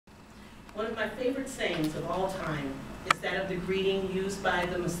One of my favorite sayings of all time is that of the greeting used by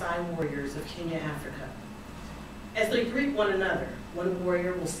the Maasai warriors of Kenya, Africa. As they greet one another, one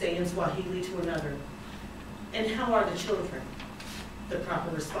warrior will say in Swahili to another, "And how are the children?" The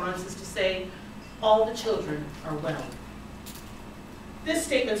proper response is to say, "All the children are well." This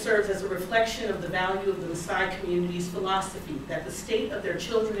statement serves as a reflection of the value of the Maasai community's philosophy that the state of their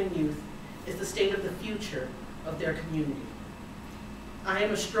children and youth is the state of the future of their community. I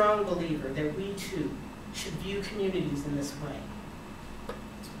am a strong believer that we too should view communities in this way.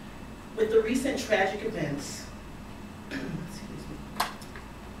 With the recent tragic events,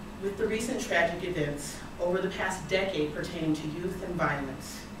 over the past decade pertaining to youth and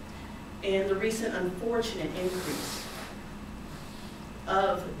violence, and the recent unfortunate increase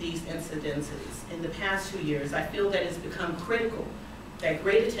of these incidences in the past 2 years, I feel that it's become critical that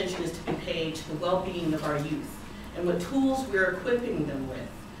great attention is to be paid to the well-being of our youth and what tools we're equipping them with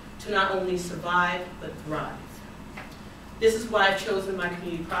to not only survive but thrive. This is why I've chosen my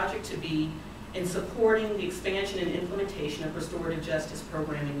community project to be in supporting the expansion and implementation of restorative justice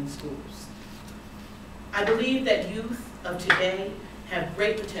programming in schools. I believe that youth of today have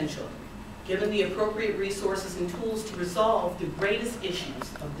great potential, given the appropriate resources and tools to resolve the greatest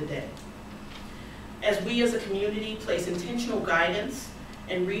issues of the day. As we as a community place intentional guidance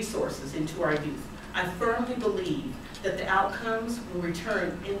and resources into our youth, I firmly believe that the outcomes will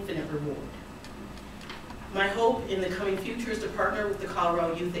return infinite reward. My hope in the coming future is to partner with the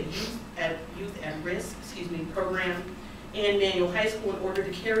Colorado Youth at Risk program and Manual High School in order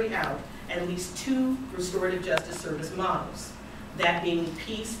to carry out at least 2 restorative justice service models, that being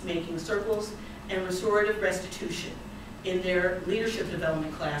peacemaking circles and restorative restitution, in their leadership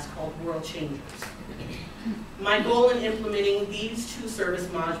development class called World Changers. My goal in implementing these 2 service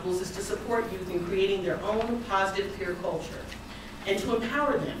modules is to support youth in creating their own positive peer culture and to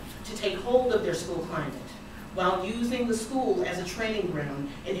empower them to take hold of their school climate while using the school as a training ground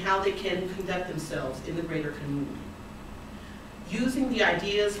in how they can conduct themselves in the greater community. Using the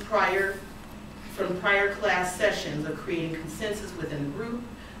ideas from prior class sessions of creating consensus within the group,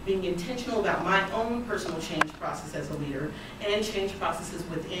 being intentional about my own personal change process as a leader, and change processes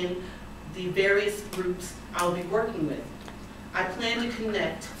within the various groups I'll be working with. I plan to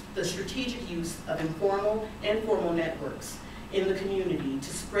connect the strategic use of informal and formal networks in the community to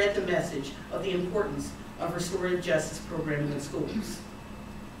spread the message of the importance of restorative justice programming in schools.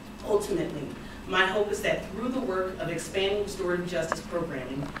 Ultimately, my hope is that through the work of expanding restorative justice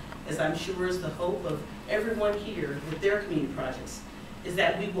programming, as I'm sure is the hope of everyone here with their community projects, is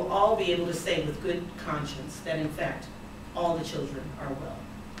that we will all be able to say with good conscience that in fact, all the children are well.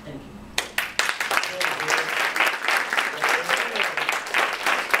 Thank you.